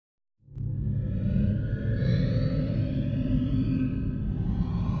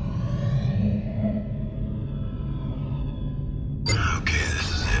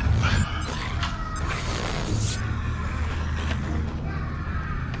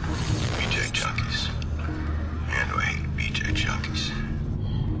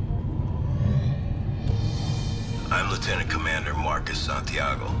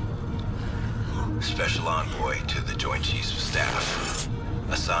Santiago, Special Envoy to the Joint Chiefs of Staff,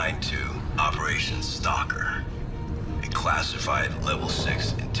 assigned to Operation Stalker, a classified Level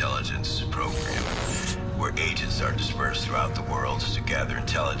 6 intelligence program where agents are dispersed throughout the world to gather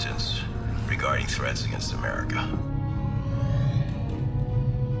intelligence regarding threats against America.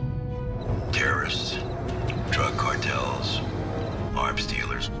 Terrorists, drug cartels, arms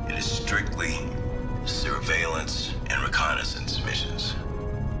dealers. It is strictly surveillance and reconnaissance missions.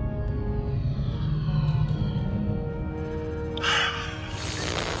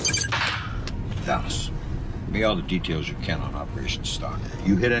 Dallas, give me all the details you can on Operation Stalker.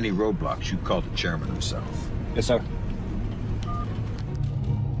 You hit any roadblocks, you call the chairman himself. Yes, sir.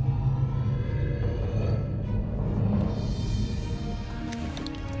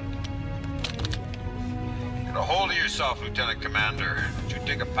 Get a hold of yourself, Lieutenant Commander. Don't you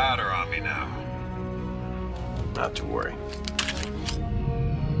dig a powder on me now. Not to worry.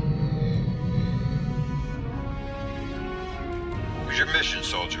 What was your mission,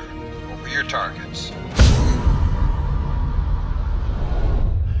 soldier? What were your targets?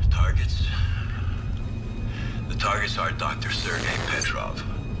 Targets? The targets are Dr. Sergei Petrov,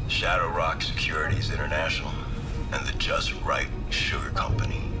 Shadow Rock Securities International, and the Just Right Sugar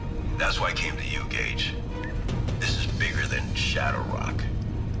Company. That's why I came to you, Gage. This is bigger than Shadow Rock.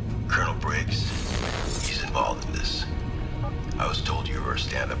 Colonel Briggs, he's involved in this. I was told you were a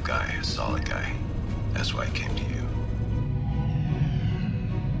stand-up guy, a solid guy. That's why I came to you.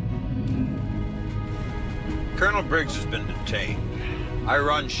 Colonel Briggs has been detained. I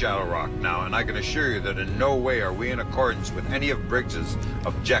run Shadow Rock now, and I can assure you that in no way are we in accordance with any of Briggs's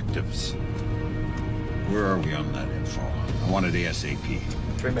objectives. Where are we on that info? I want it ASAP.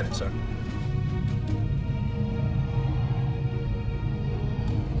 3 minutes, sir.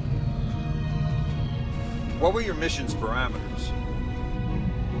 What were your mission's parameters?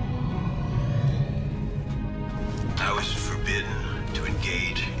 I was forbidden to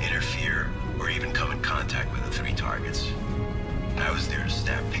engage, interfere, or even come in contact with the 3 targets. I was there to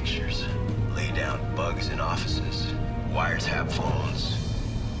snap pictures, lay down bugs in offices, wiretap phones,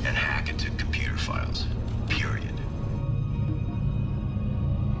 and hack into computer files. Period.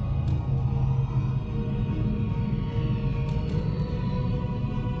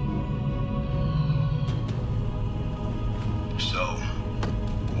 So,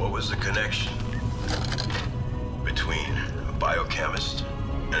 what was the connection between a biochemist,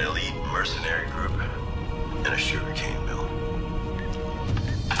 an elite mercenary group, and a sugarcane mill?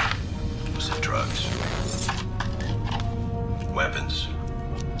 Was it drugs? Weapons?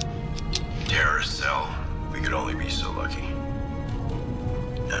 Terrorist cell? We could only be so lucky.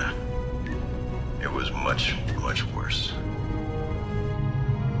 Nah. It was much, much worse.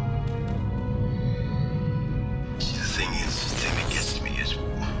 See, the thing that gets to me is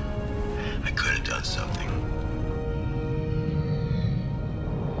I could have done something.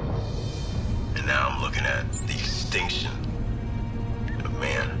 And now I'm looking at the extinction of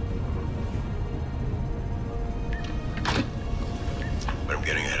man. But I'm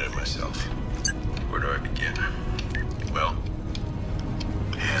getting ahead of myself. Where do I begin? Well,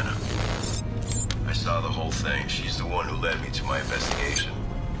 Hannah. I saw the whole thing. She's the one who led me to my investigation.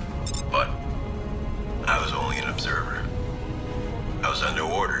 But I was only an observer. I was under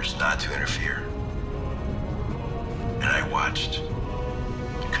orders not to interfere. And I watched.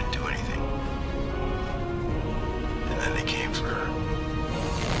 Couldn't do anything. And then they came.